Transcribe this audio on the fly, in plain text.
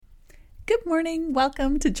Good morning.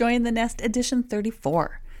 Welcome to Joy in the Nest edition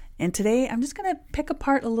 34. And today I'm just going to pick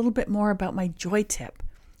apart a little bit more about my joy tip.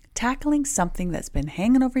 Tackling something that's been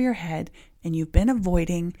hanging over your head and you've been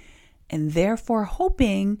avoiding and therefore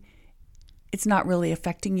hoping it's not really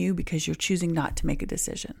affecting you because you're choosing not to make a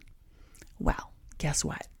decision. Well, guess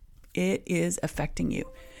what? It is affecting you.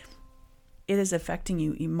 It is affecting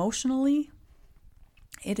you emotionally.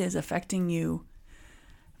 It is affecting you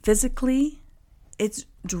physically. It's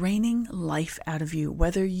draining life out of you,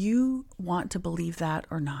 whether you want to believe that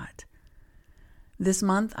or not. This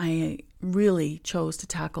month, I really chose to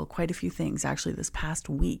tackle quite a few things, actually this past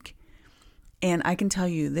week. And I can tell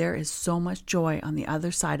you, there is so much joy on the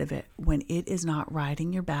other side of it when it is not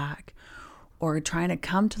riding your back or trying to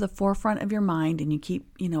come to the forefront of your mind and you keep,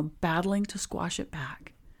 battling to squash it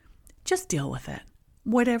back. Just deal with it,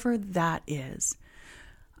 whatever that is.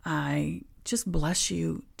 I just bless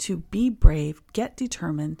you to be brave, get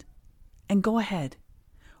determined, and go ahead.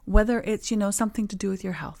 Whether it's, something to do with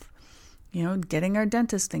your health, getting our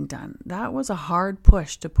dentist thing done. That was a hard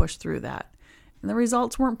push to push through that. And the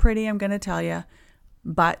results weren't pretty, I'm going to tell you.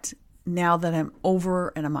 But now that I'm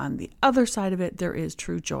over and I'm on the other side of it, there is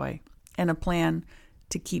true joy and a plan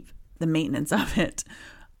to keep the maintenance of it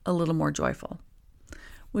a little more joyful.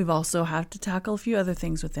 We've also had to tackle a few other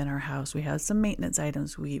things within our house. We have some maintenance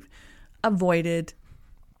items we've avoided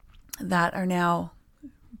that are now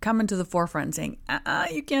coming to the forefront and saying,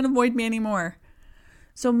 you can't avoid me anymore.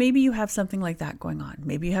 So maybe you have something like that going on.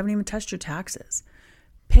 Maybe you haven't even touched your taxes.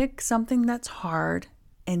 Pick something that's hard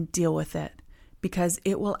and deal with it because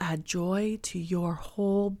it will add joy to your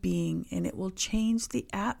whole being and it will change the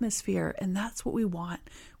atmosphere. And that's what we want.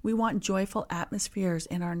 We want joyful atmospheres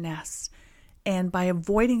in our nests. And by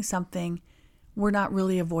avoiding something, we're not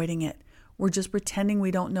really avoiding it. We're just pretending we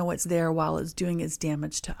don't know it's there while it's doing its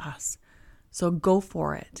damage to us. So go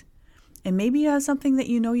for it. And maybe you have something that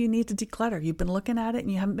you know you need to declutter. You've been looking at it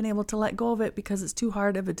and you haven't been able to let go of it because it's too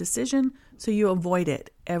hard of a decision, so you avoid it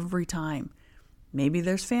every time. Maybe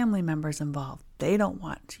there's family members involved. They don't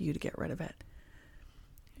want you to get rid of it.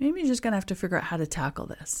 Maybe you're just going to have to figure out how to tackle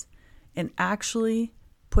this and actually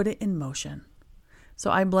put it in motion. So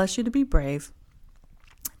I bless you to be brave.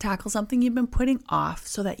 Tackle something you've been putting off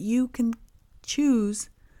so that you can choose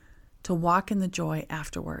to walk in the joy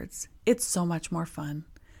afterwards. It's so much more fun.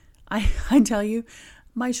 I tell you,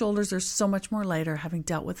 my shoulders are so much more lighter having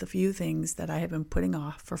dealt with a few things that I have been putting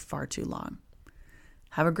off for far too long.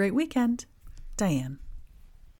 Have a great weekend. Diane.